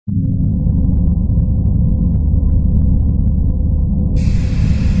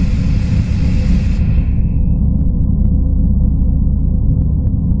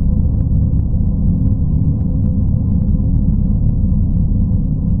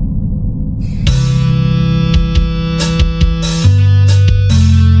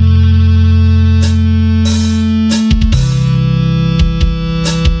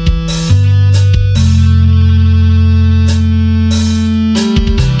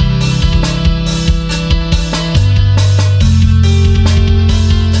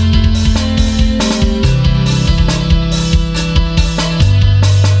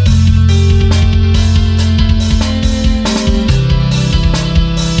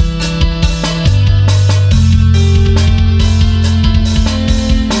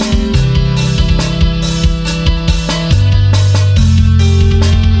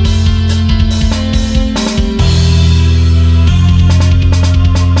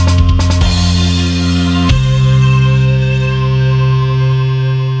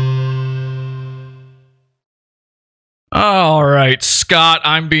right, Scott,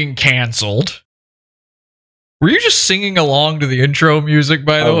 I'm being canceled. Were you just singing along to the intro music,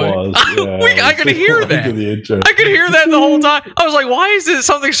 by the way? I could hear that. I could hear that the whole time. I was like, why is it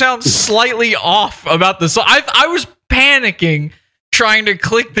something sounds slightly off about the song? I was panicking, trying to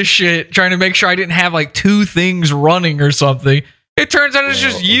click the shit, trying to make sure I didn't have like two things running or something. It turns out it's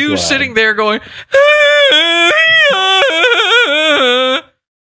just you sitting there going,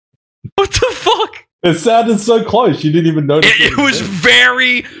 what the fuck? It sounded so close. You didn't even notice. It was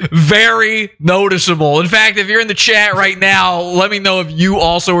very, very noticeable. In fact, if you're in the chat right now, let me know if you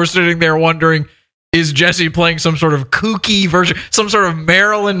also were sitting there wondering, is Jesse playing some sort of kooky version, some sort of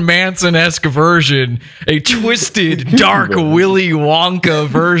Marilyn Manson-esque version, a twisted, dark Willy Wonka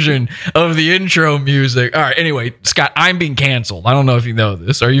version of the intro music? All right, anyway, Scott, I'm being canceled. I don't know if you know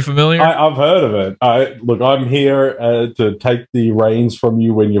this. Are you familiar? I've heard of it. Look, I'm here to take the reins from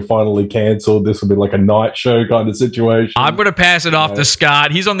you when you're finally canceled. This will be like a night show kind of situation. I'm going to pass it off to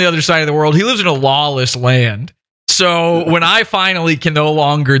Scott. He's on the other side of the world. He lives in a lawless land. So when I finally can no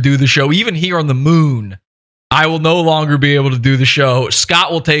longer do the show, even here on the moon, I will no longer be able to do the show.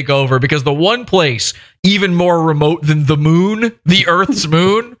 Scott will take over because the one place even more remote than the moon, the Earth's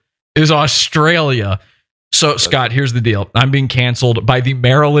moon, is Australia. So, Scott, here's the deal. I'm being canceled by the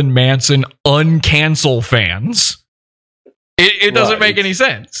Marilyn Manson uncancel fans. It doesn't make any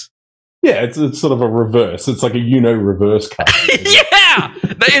sense. Yeah, it's sort of a reverse. It's like a reverse cut. Yeah,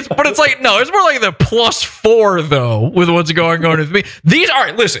 but it's like, no, it's more like the +4 though with what's going on with me. These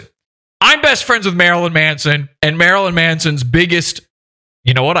are, listen, I'm best friends with Marilyn Manson, and Marilyn Manson's biggest,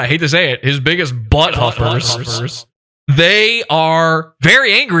 you know what, I hate to say it, his biggest butt huffers. They are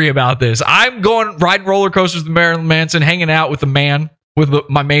very angry about this. I'm going riding roller coasters with Marilyn Manson, hanging out with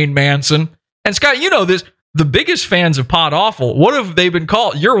my main Manson. And Scott, you know this. The biggest fans of Pod Awful, what have they been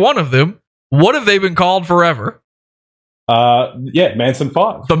called? You're one of them. What have they been called forever? Manson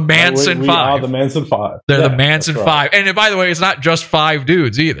 5. The Manson 5. We are the Manson 5. They're the Manson 5. And by the way, it's not just 5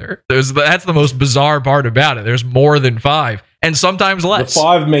 dudes either. That's the most bizarre part about it. There's more than 5, and sometimes less. The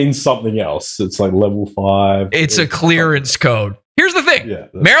 5 means something else. It's like level 5. It's a clearance code. Here's the thing.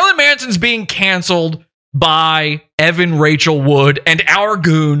 Marilyn Manson's being canceled by Evan Rachel Wood and our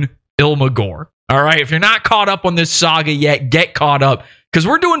goon, Ilma Gore. All right, if you're not caught up on this saga yet, get caught up, because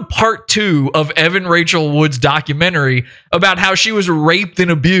we're doing part 2 of Evan Rachel Wood's documentary about how she was raped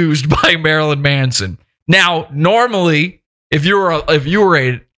and abused by Marilyn Manson. Now, normally, if you were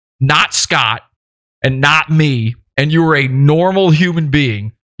a not Scott and not me, and you were a normal human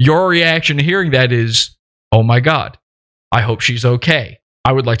being, your reaction to hearing that is, oh my God, I hope she's okay.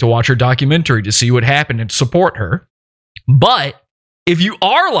 I would like to watch her documentary to see what happened and support her. But if you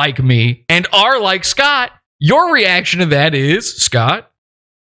are like me and are like Scott, your reaction to that is, Scott?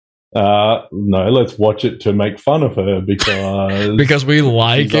 No, let's watch it to make fun of her because we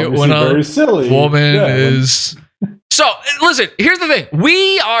like it when a very silly woman is. So, listen, here's the thing.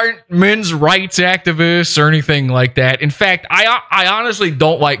 We aren't men's rights activists or anything like that. In fact, I honestly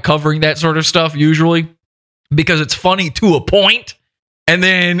don't like covering that sort of stuff usually because it's funny to a point, and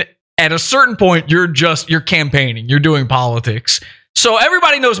then at a certain point, you're campaigning, you're doing politics. So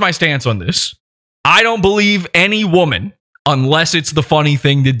everybody knows my stance on this. I don't believe any woman unless it's the funny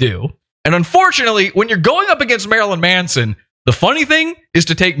thing to do. And unfortunately, when you're going up against Marilyn Manson, the funny thing is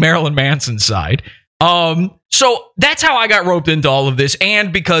to take Marilyn Manson's side. So that's how I got roped into all of this.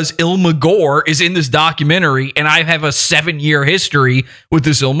 And because Ilma Gore is in this documentary and I have a 7-year history with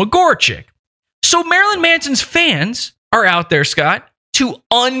this Ilma Gore chick. So Marilyn Manson's fans are out there, Scott, to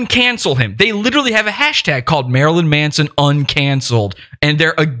uncancel him. They literally have a hashtag called Marilyn Manson uncanceled, and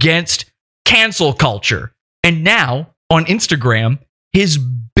they're against cancel culture. And now on Instagram, his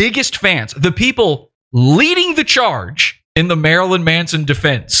biggest fans, the people leading the charge in the Marilyn Manson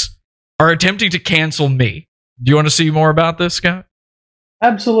defense, are attempting to cancel me. Do you want to see more about this, Scott?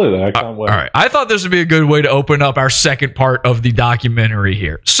 Absolutely. I can't wait. All right. I thought this would be a good way to open up our second part of the documentary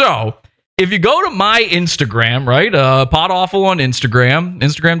here. So, if you go to my Instagram, right? Pod Awful on Instagram,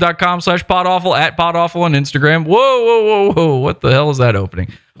 Instagram.com/podawful, @podawful on Instagram. Whoa. What the hell is that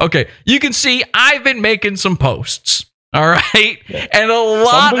opening? Okay. You can see I've been making some posts. All right. Yeah. And a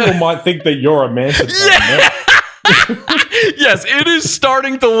lot Some people might think that you're a Manson fan. Yes, it is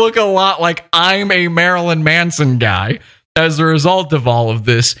starting to look a lot like I'm a Marilyn Manson guy as a result of all of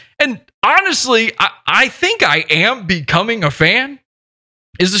this. And honestly, I think I am becoming a fan.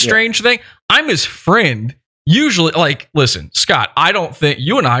 Is the strange thing. I'm his friend. Usually, like, listen, Scott, I don't think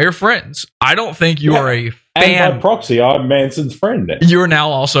you and I are friends. I don't think you are a fan. And by proxy, I'm Manson's friend now. You're now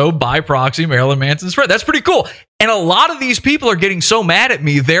also by proxy Marilyn Manson's friend. That's pretty cool. And a lot of these people are getting so mad at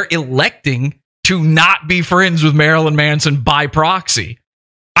me, they're electing to not be friends with Marilyn Manson by proxy.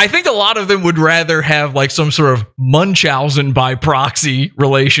 I think a lot of them would rather have like some sort of Munchausen by proxy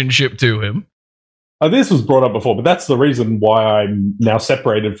relationship to him. This was brought up before, but that's the reason why I'm now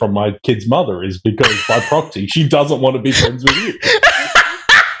separated from my kid's mother, is because by proxy, she doesn't want to be friends with you.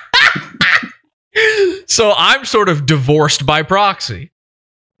 So I'm sort of divorced by proxy.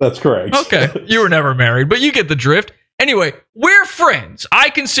 That's correct. Okay. You were never married, but you get the drift. Anyway, we're friends. I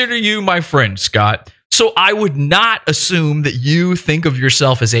consider you my friend, Scott. So I would not assume that you think of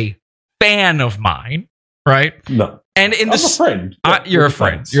yourself as a fan of mine, right? No. And in I'm a friend. You're a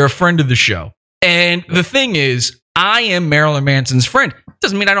friend. You're a friend of the show. And the thing is, I am Marilyn Manson's friend.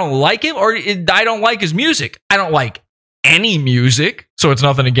 Doesn't mean I don't like him or I don't like his music. I don't like any music, so it's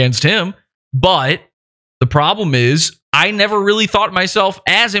nothing against him. But the problem is, I never really thought myself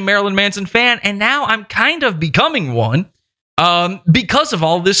as a Marilyn Manson fan, and now I'm kind of becoming one because of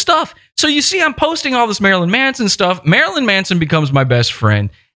all this stuff. So you see, I'm posting all this Marilyn Manson stuff. Marilyn Manson becomes my best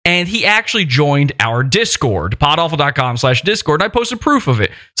friend. And he actually joined our Discord, podawful.com/Discord. And I posted proof of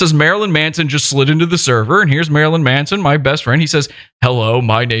it. It says Marilyn Manson just slid into the server. And here's Marilyn Manson, my best friend. He says, "Hello,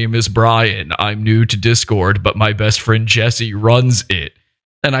 my name is Brian. I'm new to Discord, but my best friend Jesse runs it."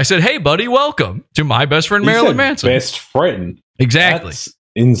 And I said, "Hey, buddy, welcome to my best friend, Marilyn Manson." Best friend. Exactly. That's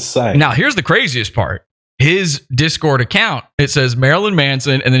insane. Now, here's the craziest part. His Discord account, it says Marilyn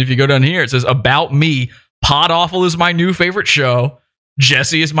Manson. And then if you go down here, it says, "About me. Pod Awful is my new favorite show.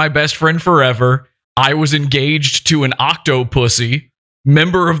 Jesse is my best friend forever. I was engaged to an octopussy,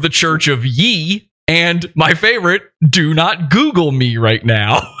 member of the Church of Yi, and my favorite, do not Google me right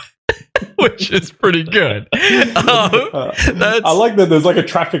now," which is pretty good. I like that there's like a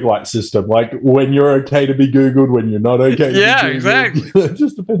traffic light system, like when you're okay to be Googled, when you're not okay to be Googled. Exactly. It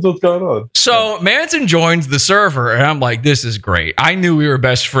just depends what's going on. So Manson joins the server, and I'm like, this is great. I knew we were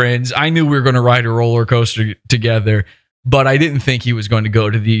best friends. I knew we were going to ride a roller coaster together. But I didn't think he was going to go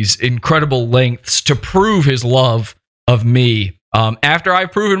to these incredible lengths to prove his love of me after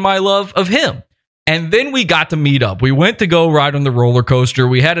I've proven my love of him. And then we got to meet up. We went to go ride on the roller coaster.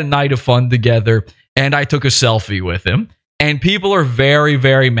 We had a night of fun together, and I took a selfie with him. And people are very,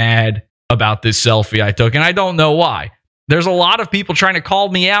 very mad about this selfie I took, and I don't know why. There's a lot of people trying to call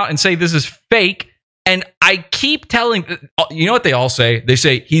me out and say this is fake, and I keep telling, you know what they all say? They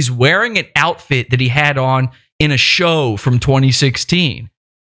say he's wearing an outfit that he had on in a show from 2016.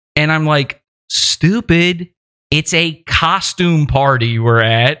 And I'm like, stupid. It's a costume party we're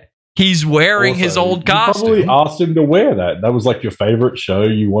at. He's wearing his old costume. You probably asked him to wear that. That was like your favorite show.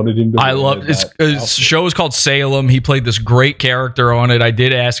 You wanted him to wear. I love it. His show is called Salem. He played this great character on it. I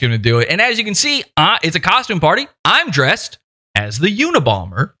did ask him to do it. And as you can see, it's a costume party. I'm dressed as the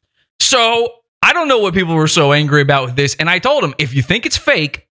Unabomber. So I don't know what people were so angry about with this. And I told him, if you think it's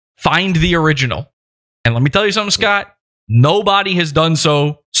fake, find the original. And let me tell you something, Scott. Nobody has done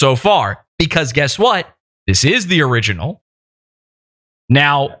so far. Because guess what? This is the original.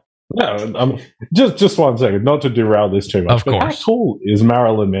 Now, just 1 second, not to derail this too much. Of course. How tall is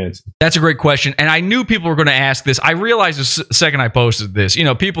Marilyn Manson? That's a great question. And I knew people were going to ask this. I realized the second I posted this. You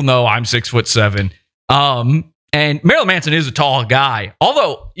know, people know I'm 6'7". And Marilyn Manson is a tall guy.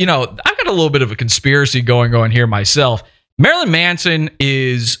 Although, you know, I've got a little bit of a conspiracy going on here myself. Marilyn Manson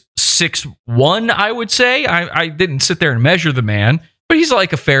is 6'1", I would say. I didn't sit there and measure the man, but he's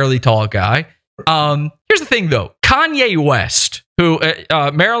like a fairly tall guy. Here's the thing, though. Kanye West, who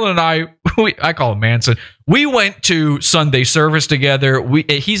Marilyn and I call him Manson. We went to Sunday service together.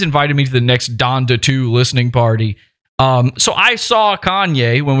 He's invited me to the next Donda 2 listening party. So I saw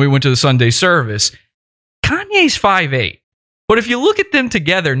Kanye when we went to the Sunday service. Kanye's 5'8". But if you look at them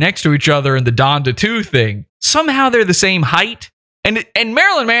together next to each other in the Donda 2 thing, somehow they're the same height. And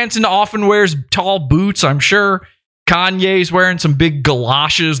Marilyn Manson often wears tall boots, I'm sure. Kanye's wearing some big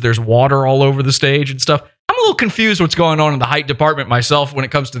galoshes. There's water all over the stage and stuff. I'm a little confused what's going on in the height department myself when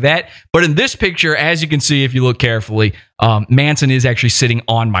it comes to that. But in this picture, as you can see, if you look carefully, Manson is actually sitting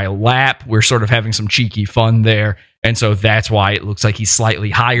on my lap. We're sort of having some cheeky fun there. And so that's why it looks like he's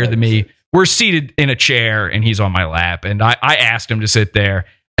slightly higher than me. We're seated in a chair and he's on my lap. And I asked him to sit there.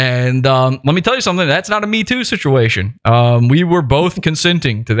 And let me tell you something. That's not a Me Too situation. We were both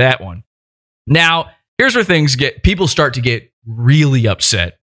consenting to that one. Now, here's where people start to get really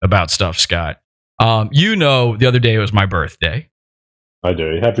upset about stuff, Scott. You know, the other day was my birthday. I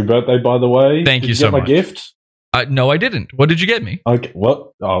do. Happy birthday, by the way. Thank you so much. Did you get my gift? No, I didn't. What did you get me? Okay.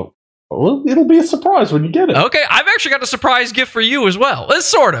 Well, it'll be a surprise when you get it. Okay. I've actually got a surprise gift for you as well. It's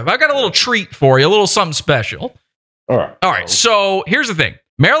sort of. I've got a little treat for you, a little something special. All right. So here's the thing.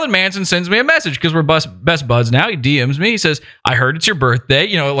 Marilyn Manson sends me a message because we're best buds now. He DMs me. He says, I heard it's your birthday.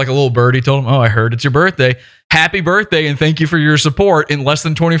 You know, like a little birdie told him, oh, I heard it's your birthday. Happy birthday and thank you for your support. In less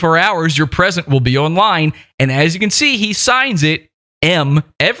than 24 hours, your present will be online. And as you can see, he signs it M.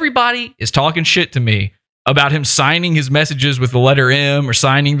 Everybody is talking shit to me about him signing his messages with the letter M or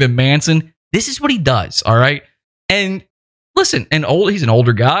signing them Manson. This is what he does, all right? And listen, he's an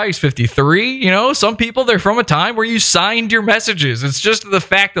older guy. He's 53. You know, some people, they're from a time where you signed your messages. It's just the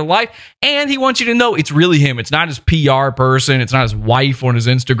fact of life. And he wants you to know it's really him. It's not his PR person. It's not his wife on his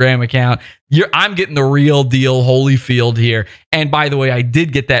Instagram account. I'm getting the real deal Holyfield here. And by the way, I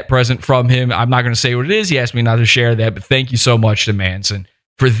did get that present from him. I'm not going to say what it is. He asked me not to share that, but thank you so much to Manson.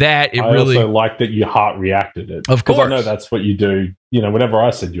 For that, I also like that your heart reacted it. Of course. I know that's what you do. You know, whenever I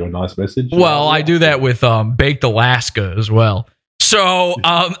send you a nice message. Well, I do that with Baked Alaska as well. So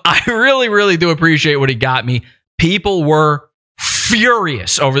I really, really do appreciate what he got me. People were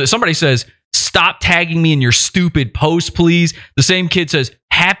furious over this. Somebody says, stop tagging me in your stupid post, please. The same kid says,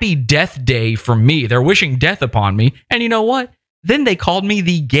 happy death day from me. They're wishing death upon me. And you know what? Then they called me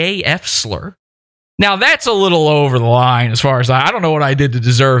the gay F slur. Now, that's a little over the line as far as I don't know what I did to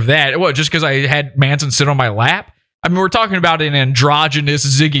deserve that. What, just because I had Manson sit on my lap? I mean, we're talking about an androgynous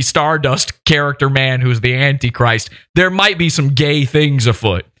Ziggy Stardust character man who's the Antichrist. There might be some gay things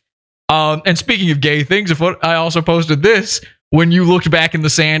afoot. And speaking of gay things afoot, I also posted this. When you looked back in the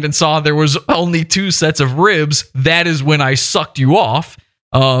sand and saw there was only 2 sets of ribs, that is when I sucked you off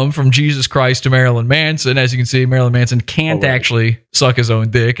from Jesus Christ to Marilyn Manson. As you can see, Marilyn Manson can't actually suck his own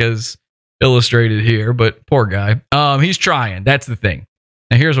dick, as illustrated here, but poor guy. He's trying. That's the thing.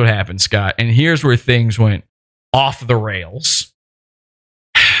 Now here's what happened, Scott, and here's where things went off the rails.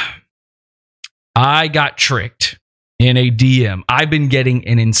 I got tricked in a DM. I've been getting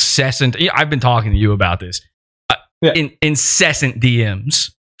an incessant. I've been talking to you about this. Incessant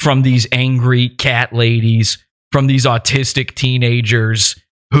DMs from these angry cat ladies, from these autistic teenagers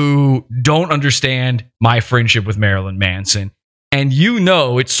who don't understand my friendship with Marilyn Manson. And you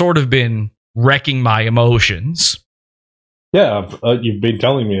know, it's sort of been wrecking my emotions. Yeah, you've been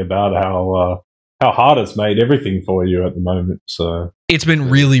telling me about how hard it's made everything for you at the moment. So it's been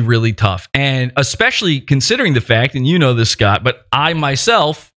really, really tough. And especially considering the fact, and you know this, Scott, but I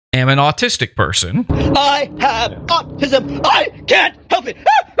myself am an autistic person. I have autism. I can't help it.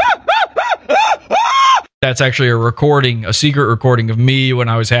 That's actually a secret recording of me when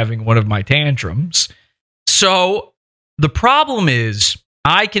I was having one of my tantrums. So the problem is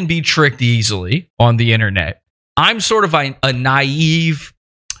I can be tricked easily on the internet. I'm sort of a naive,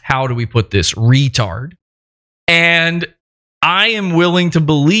 how do we put this, retard. And I am willing to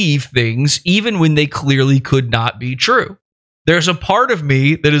believe things even when they clearly could not be true. There's a part of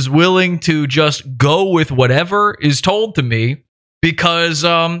me that is willing to just go with whatever is told to me because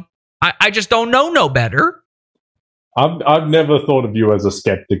I just don't know no better. I've never thought of you as a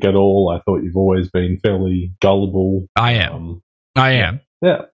skeptic at all. I thought you've always been fairly gullible. I am.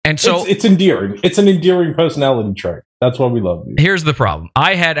 Yeah. And so it's endearing. It's an endearing personality trait. That's why we love you. Here's the problem.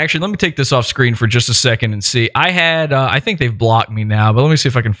 Let me take this off screen for just a second and see. I think they've blocked me now, but let me see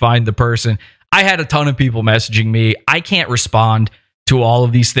if I can find the person. I had a ton of people messaging me. I can't respond to all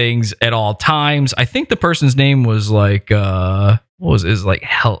of these things at all times. I think the person's name was like, what was it? Is like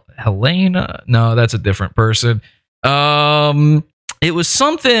Helena? No, that's a different person. It was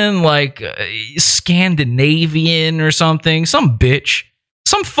something like Scandinavian or something. Some bitch.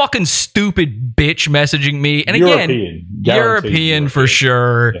 Some fucking stupid bitch messaging me. And again, European for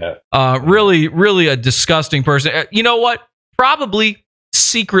sure. Yeah. Really, really a disgusting person. You know what? Probably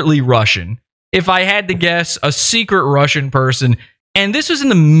secretly Russian. If I had to guess, a secret Russian person. And this was in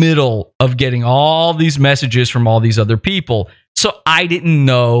the middle of getting all these messages from all these other people. So I didn't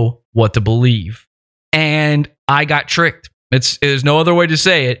know what to believe. And I got tricked. There's no other way to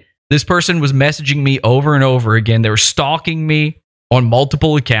say it. This person was messaging me over and over again. They were stalking me on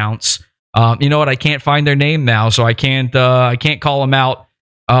multiple accounts. You know what? I can't find their name now, so I can't call them out,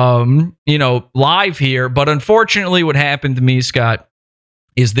 live here. But unfortunately, what happened to me, Scott,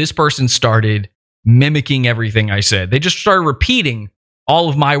 is this person started mimicking everything I said. They just started repeating all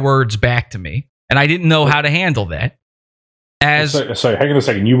of my words back to me, and I didn't know how to handle that. So hang on a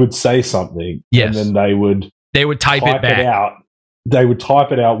second. You would say something, yes, and then they would type it back. They would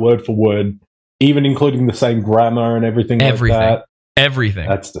type it out word for word, even including the same grammar and everything like that. Everything.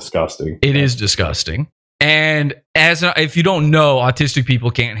 That's disgusting. It is disgusting. And if you don't know, autistic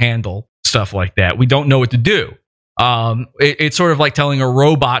people can't handle stuff like that. We don't know what to do. It's sort of like telling a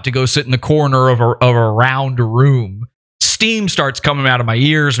robot to go sit in the corner of a round room. Steam starts coming out of my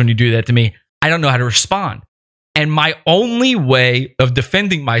ears when you do that to me. I don't know how to respond. And my only way of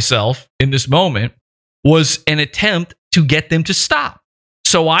defending myself in this moment was an attempt to get them to stop.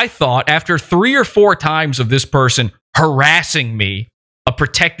 So I thought after 3 or 4 times of this person harassing me, a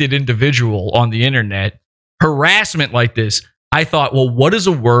protected individual on the internet, harassment like this, I thought, well, what is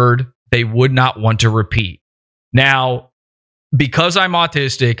a word they would not want to repeat? Now, because I'm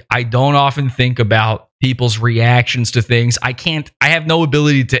autistic, I don't often think about people's reactions to things. I have no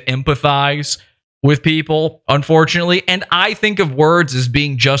ability to empathize with people, unfortunately. And I think of words as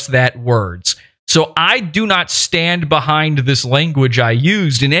being just that, words. So I do not stand behind this language I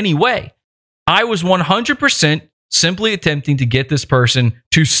used in any way. I was 100% simply attempting to get this person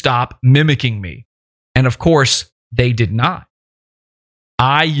to stop mimicking me. And of course, they did not.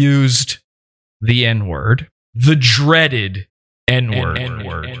 I used the N-word, the dreaded N-word.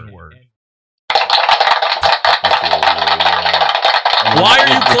 Why are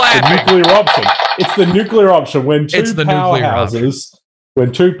you clapping? The nuclear option. It's the nuclear option.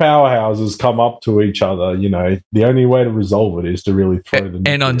 When two powerhouses come up to each other, the only way to resolve it is to really throw the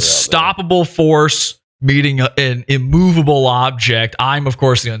nuclear an unstoppable force meeting an immovable object. I'm, of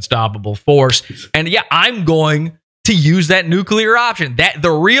course, the unstoppable force. And yeah, I'm going to use that nuclear option. That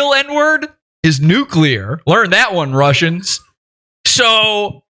the real N-word is nuclear. Learn that one, Russians.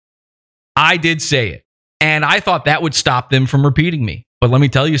 So I did say it. And I thought that would stop them from repeating me. But let me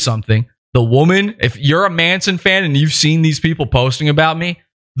tell you something. The woman, if you're a Manson fan and you've seen these people posting about me,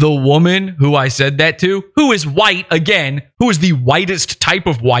 the woman who I said that to, who is white, again, who is the whitest type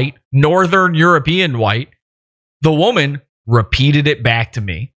of white, Northern European white, the woman repeated it back to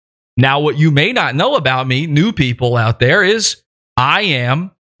me. Now, what you may not know about me, new people out there, is I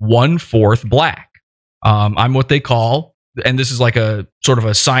am 1/4 black. I'm what they call, and this is like a sort of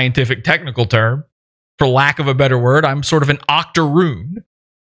a scientific technical term, for lack of a better word, I'm sort of an octoroon.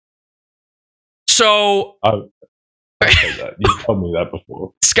 So, that. You told me that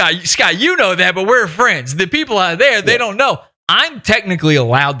before. Scott, you know that, but we're friends. The people out there, they don't know. I'm technically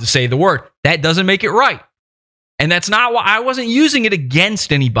allowed to say the word. That doesn't make it right. And that's not why I wasn't using it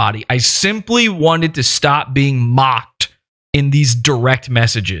against anybody. I simply wanted to stop being mocked in these direct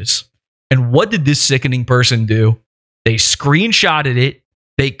messages. And what did this sickening person do? They screenshotted it.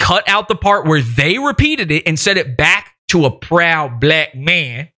 They cut out the part where they repeated it and said it back to a proud black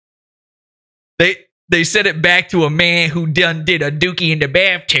man. They said it back to a man who done did a dookie in the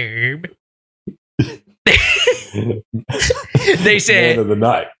bathtub. They said, man of the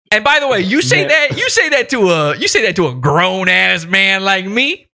night. And by the way, you say that to a grown ass man like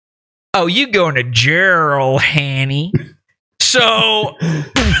me. Oh, you going to jail, Hanny? So you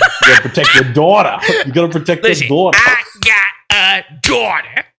gotta protect your daughter. You gotta protect your daughter. I got a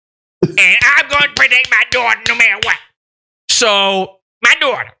daughter, and I'm going to protect my daughter no matter what. So my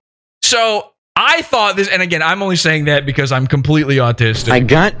daughter. So I thought this, and again, I'm only saying that because I'm completely autistic. I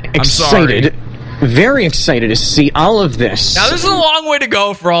got excited, very excited to see all of this. Now, this is a long way to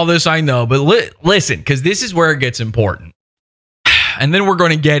go for all this, I know, but listen, because this is where it gets important. And then we're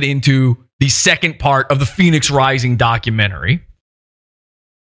going to get into the second part of the Phoenix Rising documentary.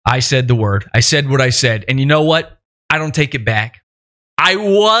 I said the word. I said what I said. And you know what? I don't take it back. I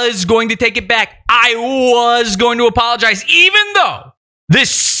was going to take it back. I was going to apologize, even though this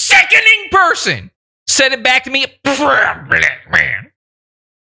sickening person said it back to me.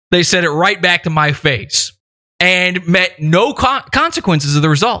 They said it right back to my face and met no consequences as the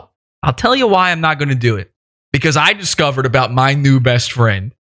result. I'll tell you why I'm not going to do it. Because I discovered about my new best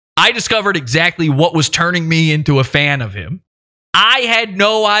friend. I discovered exactly what was turning me into a fan of him. I had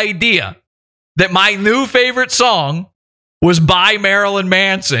no idea that my new favorite song was by Marilyn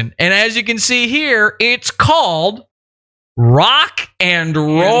Manson. And as you can see here, it's called Rock and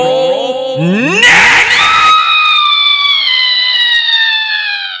Roll Next.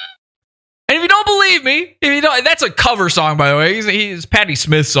 And if you don't believe me, that's a cover song, by the way. It's Patti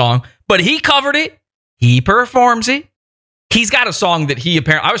Smith's song, but he covered it. He performs it. He's got a song that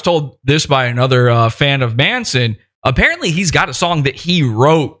I was told this by another fan of Manson. Apparently, he's got a song that he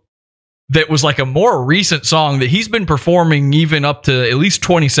wrote that was like a more recent song that he's been performing even up to at least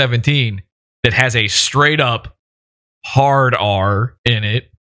 2017 that has a straight up hard R in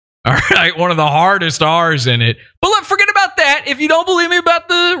it. All right, one of the hardest R's in it. But forget about that. If you don't believe me about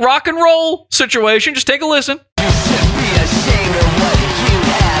the rock and roll situation, just take a listen. You should be ashamed of what you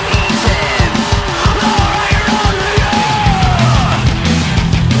have eaten.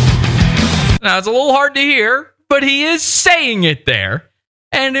 Now, it's a little hard to hear, but he is saying it there.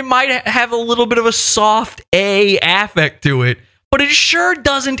 And it might have a little bit of a soft A affect to it, but it sure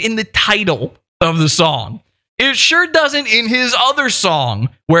doesn't in the title of the song. It sure doesn't in his other song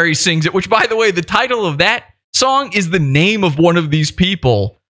where he sings it, which, by the way, the title of that song is the name of one of these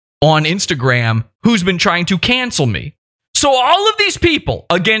people on Instagram who's been trying to cancel me. So all of these people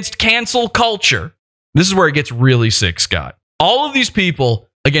against cancel culture, this is where it gets really sick, Scott. All of these people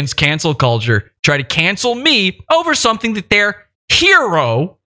against cancel culture try to cancel me over something that their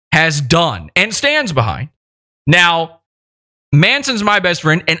hero has done and stands behind. Now, Manson's my best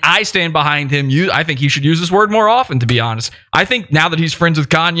friend, and I stand behind him. I think he should use this word more often, to be honest. I think now that he's friends with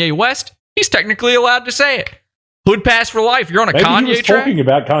Kanye West, he's technically allowed to say it. Hood pass for life. You're on a Maybe Kanye he was track. talking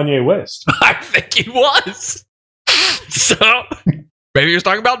about Kanye West. I think he was. So maybe he was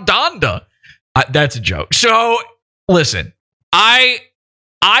talking about Donda. That's a joke. So listen, I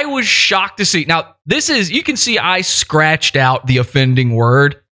was shocked to see. Now, this is, you can see I scratched out the offending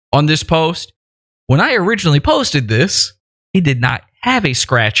word on this post. When I originally posted this, he did not have a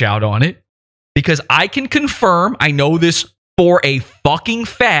scratch out on it, because I can confirm, I know this for a fucking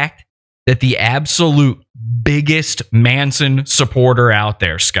fact, that the absolute biggest Manson supporter out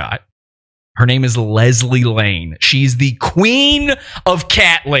there, Scott, her name is Leslie Lane. She's the queen of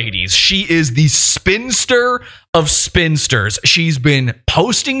cat ladies. She is the spinster of spinsters. She's been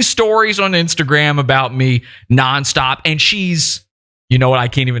posting stories on Instagram about me nonstop. And she's, you know what? I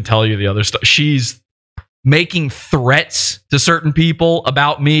can't even tell you the other stuff. She's making threats to certain people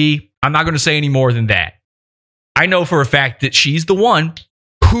about me. I'm not going to say any more than that. I know for a fact that she's the one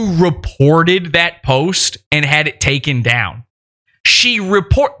who reported that post and had it taken down.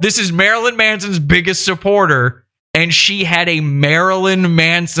 This is Marilyn Manson's biggest supporter, and she had a Marilyn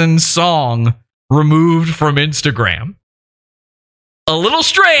Manson song removed from Instagram. A little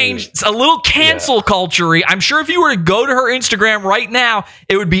strange. It's a little cancel culture-y. I'm sure if you were to go to her Instagram right now,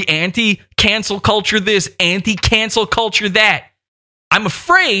 it would be anti-cancel culture this, anti-cancel culture that. I'm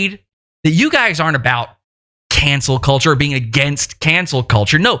afraid that you guys aren't about cancel culture or being against cancel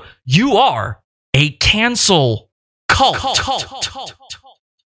culture. No, you are a cancel cult.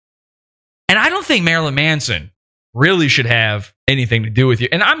 And I don't think Marilyn Manson really should have anything to do with you.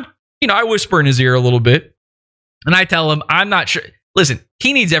 And I whisper in his ear a little bit, and I tell him, I'm not sure. Listen,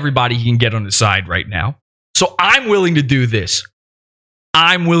 he needs everybody he can get on his side right now. So I'm willing to do this.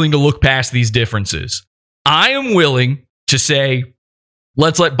 I'm willing to look past these differences. I am willing to say,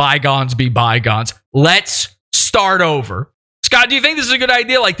 let's let bygones be bygones. Let's start over. Scott, do you think this is a good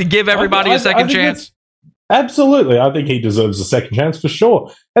idea? Like, to give everybody a second chance? Absolutely. I think he deserves a second chance for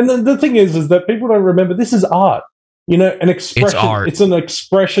sure. And the thing is that people don't remember, this is art. You know, an expression. It's art. It's an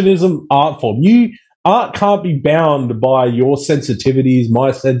expressionism art form. Art can't be bound by your sensitivities,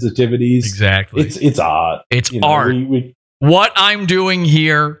 my sensitivities. Exactly. It's art. It's art. What I'm doing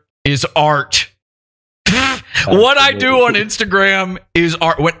here is art. What I do on Instagram is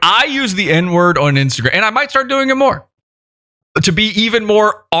art. When I use the N-word on Instagram, and I might start doing it more, to be even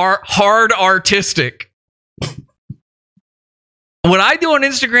more hard artistic. What I do on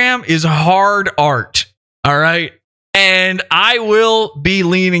Instagram is hard art. All right. And I will be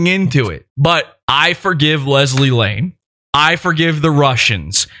leaning into it. But I forgive Leslie Lane. I forgive the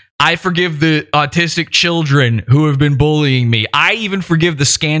Russians. I forgive the autistic children who have been bullying me. I even forgive the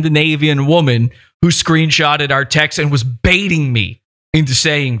Scandinavian woman who screenshotted our text and was baiting me into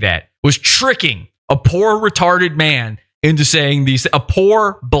saying that, was tricking a poor retarded man into saying a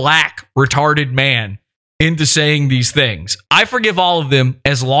poor black retarded man into saying these things. I forgive all of them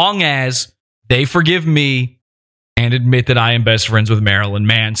as long as they forgive me and admit that I am best friends with Marilyn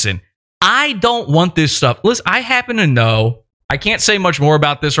Manson. I don't want this stuff. Listen, I happen to know, I can't say much more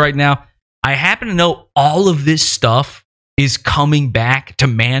about this right now. I happen to know all of this stuff is coming back to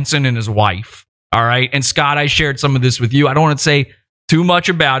Manson and his wife. All right. And Scott, I shared some of this with you. I don't want to say too much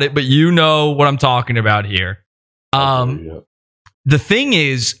about it, but you know what I'm talking about here. The thing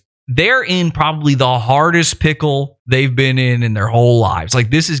is, they're in probably the hardest pickle they've been in their whole lives. Like,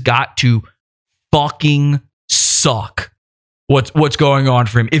 this has got to fucking suck what's going on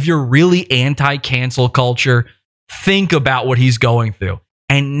for him. If you're really anti-cancel culture, think about what he's going through.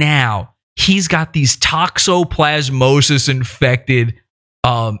 And now he's got these toxoplasmosis infected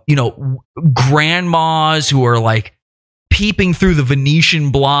grandmas who are like peeping through the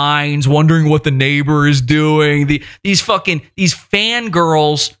Venetian blinds, wondering what the neighbor is doing. These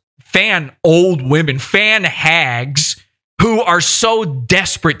fangirls, old women, fan hags who are so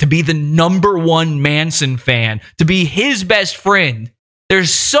desperate to be the number one Manson fan, to be his best friend. They're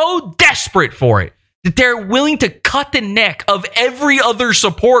so desperate for it that they're willing to cut the neck of every other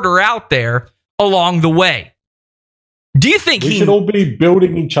supporter out there along the way. Do you think we should all be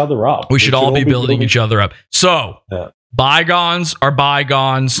building each other up? We should all be building each other up. So, bygones are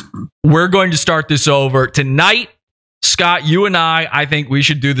bygones. We're going to start this over tonight. Scott, you and I think we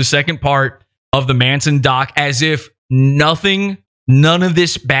should do the second part of the Manson doc as if none of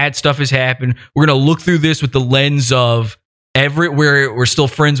this bad stuff has happened. We're going to look through this with the lens of we're still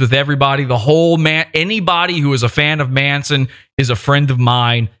friends with everybody. The whole anybody who is a fan of Manson is a friend of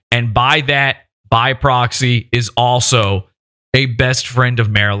mine. And by proxy, is also a best friend of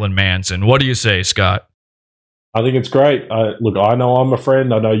Marilyn Manson. What do you say, Scott? I think it's great. Look, I know I'm a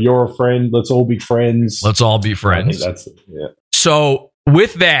friend. I know you're a friend. Let's all be friends. Let's all be friends. I think that's it. Yeah. So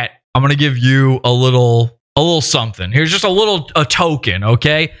with that, I'm going to give you a little something. Here's just a token,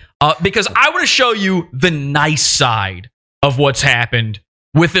 okay? Because I want to show you the nice side of what's happened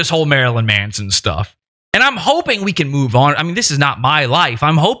with this whole Marilyn Manson stuff. And I'm hoping we can move on. I mean, this is not my life.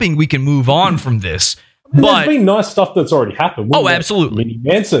 I'm hoping we can move on from this. There's been nice stuff that's already happened. Absolutely. Minnie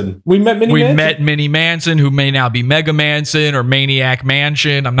Manson. We met Minnie Manson, who may now be Mega Manson or Maniac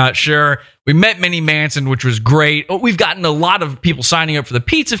Mansion. I'm not sure. We met Minnie Manson, which was great. We've gotten a lot of people signing up for the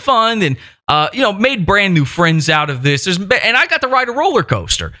Pizza Fund and, made brand new friends out of this. And I got to ride a roller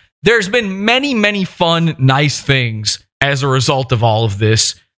coaster. There's been many, many fun, nice things as a result of all of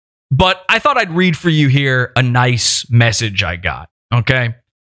this. But I thought I'd read for you here a nice message I got. Okay.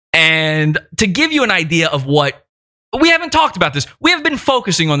 And to give you an idea of what we haven't talked about this, we have been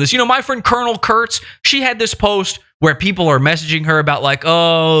focusing on this. My friend Colonel Kurtz, she had this post where people are messaging her about like,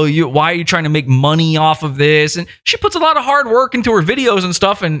 why are you trying to make money off of this? And she puts a lot of hard work into her videos and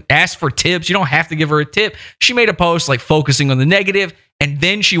stuff and asks for tips. You don't have to give her a tip. She made a post like focusing on the negative. And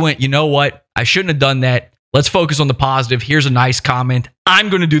then she went, you know what? I shouldn't have done that. Let's focus on the positive. Here's a nice comment. I'm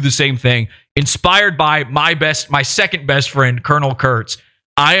going to do the same thing. Inspired by my second best friend, Colonel Kurtz.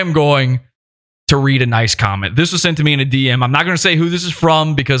 I am going to read a nice comment. This was sent to me in a DM. I'm not going to say who this is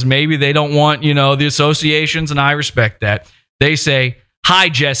from because maybe they don't want, the associations, and I respect that. They say, "Hi,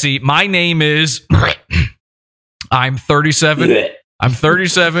 Jesse. My name is I'm 37. I'm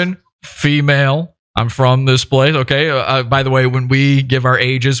 37, female. I'm from this place." Okay. By the way, when we give our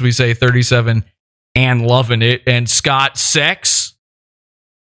ages, we say 37 and loving it. And Scott, sex?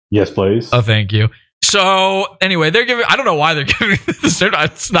 Yes, please. Oh, thank you. So anyway, I don't know why they're giving this.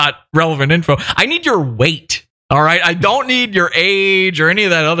 It's not relevant info. I need your weight. All right. I don't need your age or any of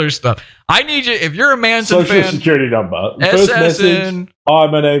that other stuff. I need you, if you're a Manson fan. Social security number. First message. Hi,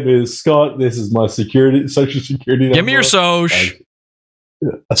 my name is Scott. This is my social security number. Give me your soch.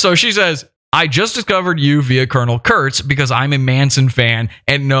 So she says, "I just discovered you via Colonel Kurtz because I'm a Manson fan.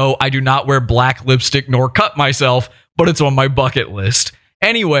 And no, I do not wear black lipstick nor cut myself, but it's on my bucket list.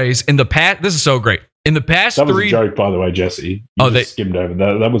 Anyways, in the past, this is so great. In the past that was a joke, by the way, Jesse. They skimmed over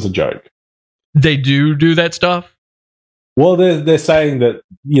that. That was a joke. They do that stuff? Well, they're saying that,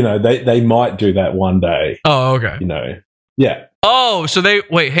 they might do that one day. Oh, okay. Yeah. Oh, so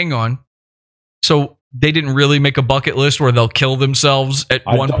hang on. So they didn't really make a bucket list where they'll kill themselves at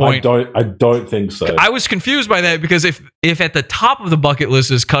one point? I don't think so. I was confused by that because if at the top of the bucket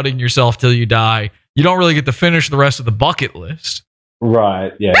list is cutting yourself till you die, you don't really get to finish the rest of the bucket list.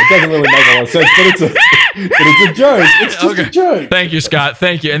 Right, yeah. It doesn't really make a lot of sense, but it's a joke. It's just a joke. Thank you, Scott.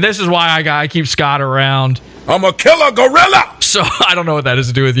 Thank you. And this is why I keep Scott around. I'm a killer gorilla! So I don't know what that has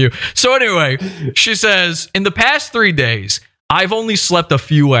to do with you. So anyway, she says, "In the past 3 days, I've only slept a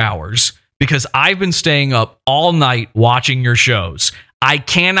few hours because I've been staying up all night watching your shows. I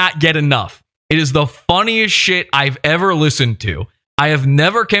cannot get enough. It is the funniest shit I've ever listened to. I have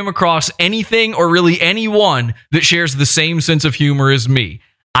never came across anything or really anyone that shares the same sense of humor as me.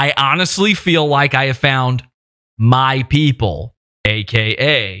 I honestly feel like I have found my people,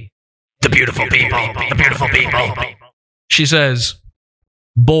 aka the beautiful people. The beautiful people." She says,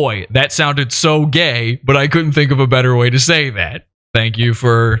 "Boy, that sounded so gay, but I couldn't think of a better way to say that. Thank you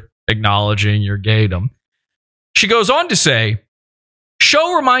for acknowledging your gaydom." She goes on to say,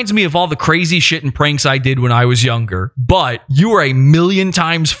 "Show reminds me of all the crazy shit and pranks I did when I was younger, but you are a million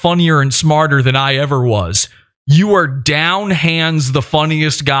times funnier and smarter than I ever was. You are down hands the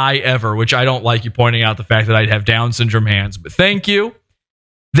funniest guy ever," which I don't like you pointing out the fact that I'd have Down syndrome hands, but thank you.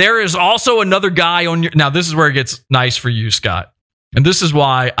 "There is also another guy on your..." Now, this is where it gets nice for you, Scott. And this is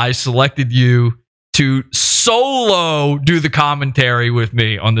why I selected you to solo do the commentary with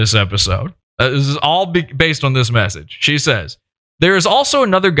me on this episode. This is all based on this message. She says, "There is also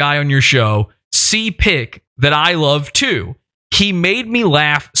another guy on your show, C. Pick, that I love too. He made me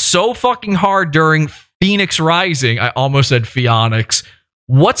laugh so fucking hard during Phoenix Rising." I almost said Phoenix.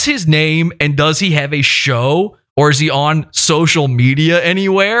 "What's his name, and does he have a show, or is he on social media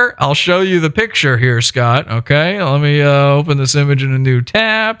anywhere?" I'll show you the picture here, Scott. Okay, let me open this image in a new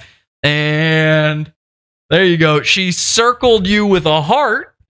tab. And there you go. She circled you with a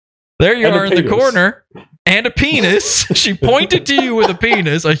heart. There you are in the corner. And a penis. She pointed to you with a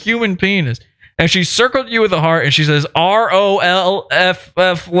penis, a human penis. And she circled you with a heart, and she says ROLFF,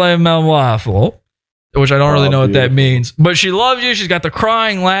 which I don't really know what that means. But she loves you. She's got the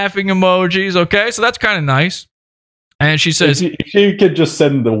crying, laughing emojis. Okay, so that's kind of nice. And she says, if you could just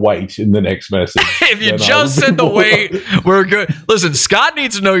send the weight in the next message. If you just send the weight, we're good. Listen, Scott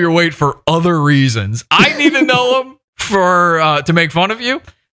needs to know your weight for other reasons. I need to know him for to make fun of you.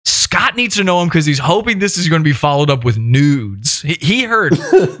 Scott needs to know him because he's hoping this is going to be followed up with nudes. He heard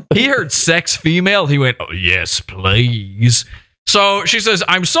sex female. He went, oh, yes, please. So she says,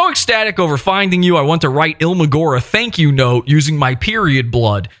 I'm so ecstatic over finding you. I want to write Ilmagora a thank you note using my period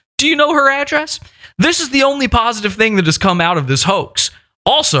blood. Do you know her address? This is the only positive thing that has come out of this hoax.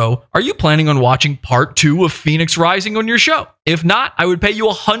 Also, are you planning on watching part 2 of Phoenix Rising on your show? If not, I would pay you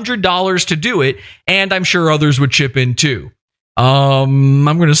 $100 to do it, and I'm sure others would chip in too. I'm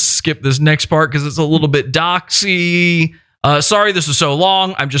going to skip this next part because it's a little bit doxy. Sorry this was so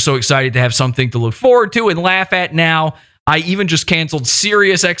long. I'm just so excited to have something to look forward to and laugh at now. I even just canceled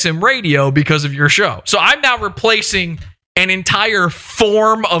Sirius XM Radio because of your show. So I'm now replacing an entire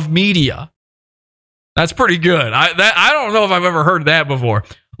form of media. That's pretty good. I don't know if I've ever heard that before.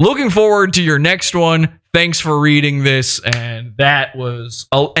 Looking forward to your next one. Thanks for reading this. And that was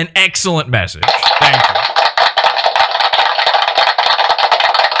an excellent message. Thank you.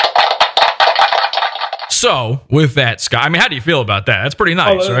 So, with that, Scott, I mean, how do you feel about that? That's pretty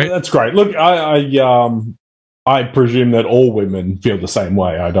nice, right? That's great. Look, I presume that all women feel the same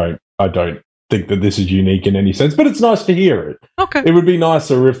way. I don't think that this is unique in any sense, but it's nice to hear it. Okay. It would be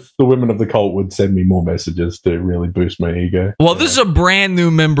nicer if the women of the cult would send me more messages to really boost my ego. Well, this is a brand new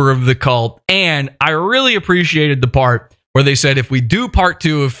member of the cult, and I really appreciated the part where they said if we do part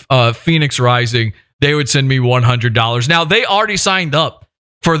 2 of Phoenix Rising, they would send me $100. Now, they already signed up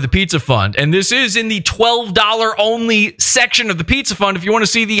for the Pizza Fund, and this is in the $12 only section of the Pizza Fund. If you want to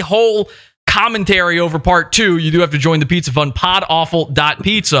see the whole commentary over part 2, you do have to join the Pizza Fund,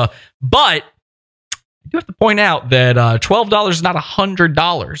 podawful.pizza. But I do have to point out that $12 is not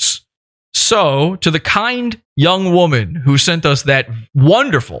 $100. So, to the kind young woman who sent us that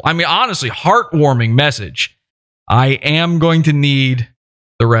wonderful, I mean, honestly, heartwarming message, I am going to need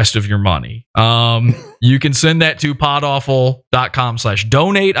the rest of your money. You can send that to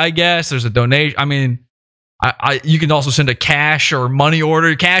podawful.com/donate, I guess. There's a donation. I mean, you can also send a cash or money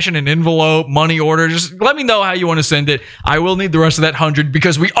order, cash in an envelope, money order. Just let me know how you want to send it. I will need the rest of that 100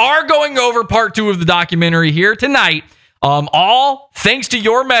 because we are going over part 2 of the documentary here tonight. All thanks to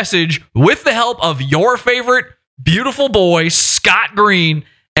your message with the help of your favorite beautiful boy, Scott Green.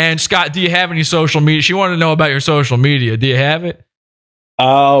 And Scott, do you have any social media? She wanted to know about your social media. Do you have it?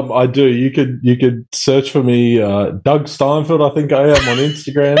 I do. You could search for me, Doug Steinfeld, I think I am on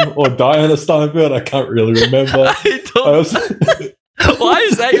Instagram, or Diana Steinfeld. I can't really remember. Why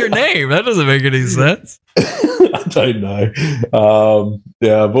is that your name? That doesn't make any sense. I don't know.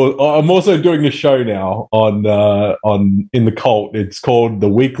 Yeah, but I'm also doing a show now on in the cult. It's called the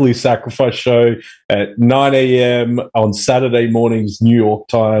Weekly Sacrifice Show at 9 a.m. on Saturday mornings, New York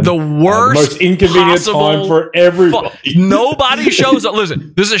time. The worst, most inconvenient time for everybody. Nobody shows up.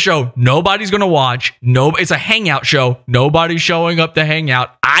 Listen, this is a show nobody's going to watch. It's a hangout show. Nobody's showing up to hang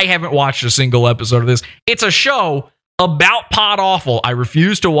out. I haven't watched a single episode of this. It's a show about Pod Awful. I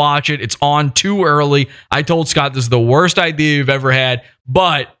refuse to watch it. It's on too early. I told Scott this is the worst idea you've ever had,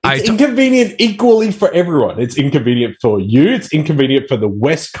 but it's inconvenient equally for everyone. It's inconvenient for you. It's inconvenient for the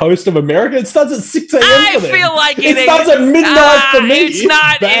West Coast of America. It starts at 6 a.m. I feel like it starts at midnight for me. It's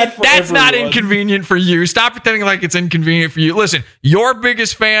not. That's not inconvenient for you. Stop pretending like it's inconvenient for you. Listen, your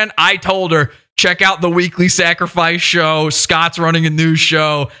biggest fan. I told her, check out the Weekly Sacrifice Show. Scott's running a new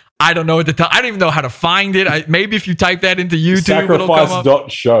show. I don't know what to tell. I don't even know how to find it. Maybe if you type that into YouTube, it'll come up.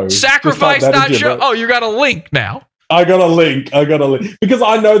 Sacrifice.show. Sacrifice.show. Oh, you got a link now. I got a link. Because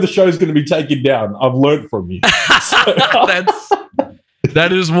I know the show's going to be taken down. I've learned from you. That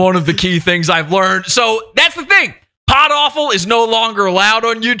is one of the key things I've learned. So that's the thing. Pod Awful is no longer allowed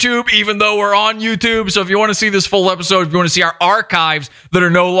on YouTube, even though we're on YouTube. So if you want to see this full episode, if you want to see our archives that are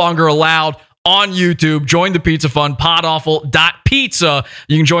no longer allowed on YouTube, join the Pizza Fund, podawful.pizza.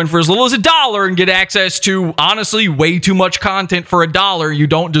 You can join for as little as $1 and get access to, honestly, way too much content for $1. You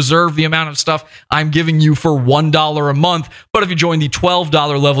don't deserve the amount of stuff I'm giving you for $1 a month. But if you join the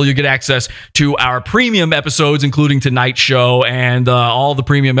 $12 level, you get access to our premium episodes, including tonight's show and all the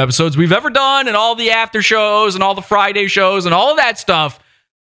premium episodes we've ever done, and all the after shows and all the Friday shows and all of that stuff.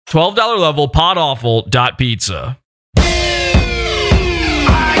 $12 level, podawful.pizza.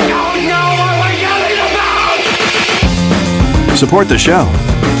 Support the show.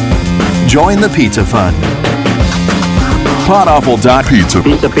 Join the Pizza Fund. Podawful.pizza.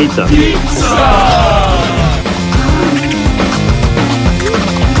 Pizza.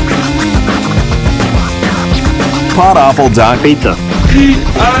 Podawful.pizza.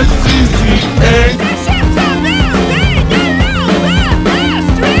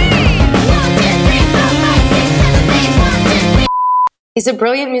 He's a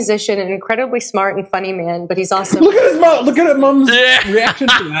brilliant musician, an incredibly smart and funny man, but he's also Look at his mom. Look at her mom's reaction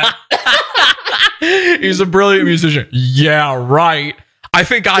to that. He's a brilliant musician. Yeah, right. I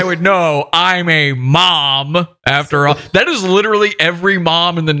think I would know. I'm a mom, after all. That is literally every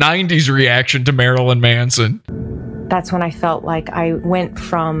mom in the 90s reaction to Marilyn Manson. That's when I felt like I went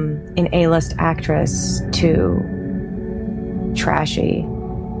from an A-list actress to trashy.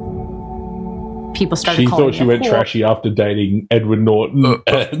 People started She calling thought she me went cool. trashy after dating Edward Norton.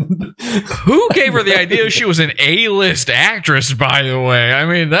 And Who gave her the idea she was an A-list actress, by the way? I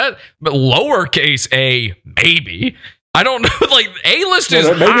mean, that but lowercase a, maybe. I don't know. Like, A-list is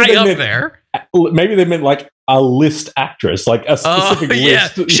maybe high they up meant- there. maybe they meant like a list actress, like a specific Yeah,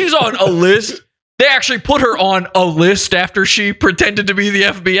 list. she's on a list. They actually put her on a list after she pretended to be the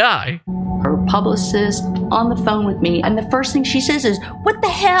FBI. Her publicist on the phone with me, and the first thing she says is, "What the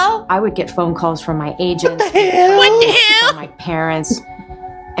hell?" I would get phone calls from my agent. What the hell? From my parents.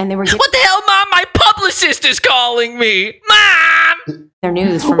 And they were getting What the hell, Mom? My publicist is calling me. Mom! their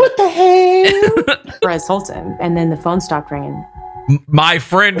news from What the hell? Perez Hilton. And then the phone stopped ringing. My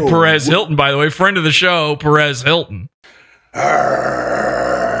friend Perez Hilton, by the way, friend of the show, Perez Hilton.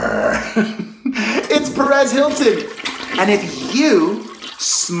 It's Perez Hilton. And if you,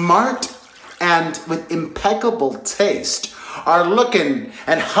 smart and with impeccable taste, are looking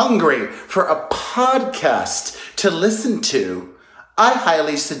and hungry for a podcast to listen to, I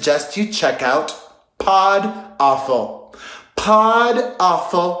highly suggest you check out Pod Awful. Pod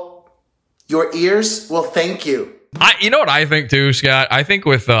Awful. Your ears will thank you. You know what I think too, Scott? I think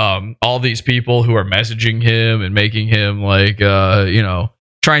with all these people who are messaging him and making him like,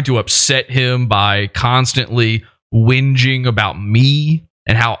 trying to upset him by constantly whinging about me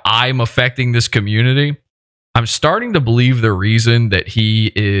and how I'm affecting this community, I'm starting to believe the reason that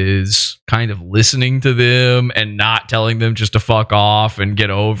he is kind of listening to them and not telling them just to fuck off and get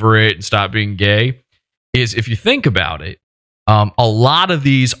over it and stop being gay is, if you think about it, a lot of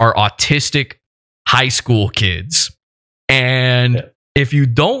these are autistic high school kids. And if you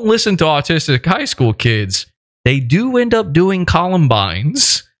don't listen to autistic high school kids, they do end up doing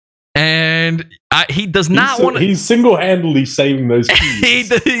Columbines. And he does not want to. He's single-handedly saving those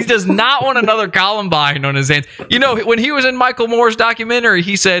kids. He does not want another Columbine on his hands. You know, when he was in Michael Moore's documentary,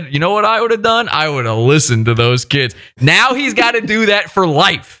 he said, you know what I would have done? I would have listened to those kids. Now he's got to do that for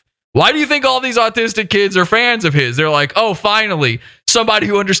life. Why do you think all these autistic kids are fans of his? They're like, oh, finally, somebody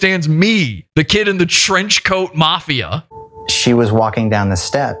who understands me, the kid in the trench coat mafia. She was walking down the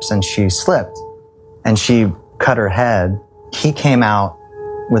steps and she slipped and she cut her head. He came out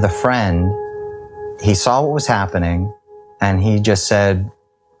with a friend. He saw what was happening and he just said,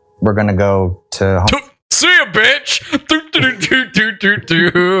 we're going to go to home. See ya, bitch.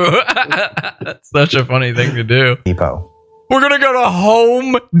 That's such a funny thing to do. Depot. We're going to go to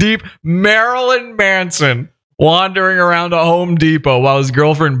Home Depot. Marilyn Manson wandering around a Home Depot while his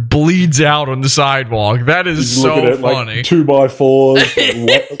girlfriend bleeds out on the sidewalk. That is He's so looking at, funny. like,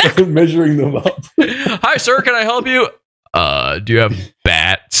 2x4s, like, measuring them up. Hi, sir. Can I help you? Do you have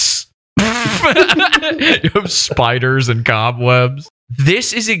bats? You have spiders and cobwebs?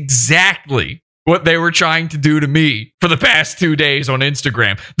 This is exactly what they were trying to do to me for the past 2 days on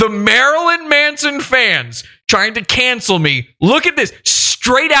Instagram. The Marilyn Manson fans trying to cancel me. Look at this.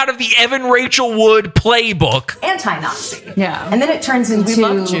 Straight out of the Evan Rachel Wood playbook. Anti-Nazi. Yeah. And then it turns into, We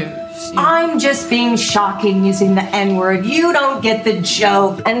love Jews. I'm just being shocking using the N-word. You don't get the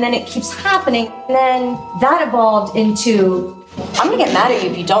joke. And then it keeps happening. And then that evolved into, I'm going to get mad at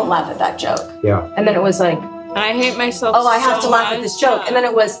you if you don't laugh at that joke. Yeah. And then it was like, I hate myself. oh, I have to laugh at this joke. And then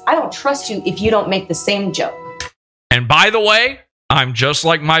it was, I don't trust you if you don't make the same joke. And by the way, I'm just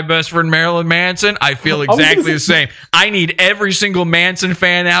like my best friend Marilyn Manson. I feel exactly the same. I need every single Manson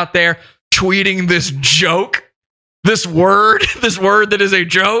fan out there tweeting this joke, this word that is a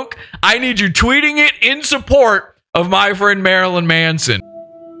joke. I need you tweeting it in support of my friend Marilyn Manson.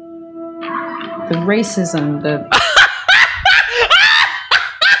 The racism, the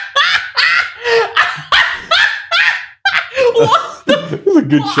This is a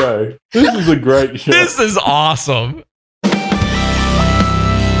good show. This is a great show. This is awesome.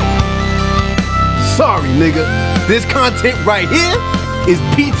 Sorry, nigga. This content right here is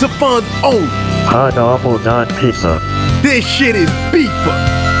pizza funds only. Podawful.pizza. This shit is beefer.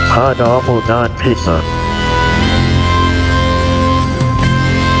 Podawful.pizza.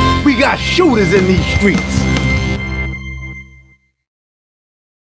 got shooters in these streets.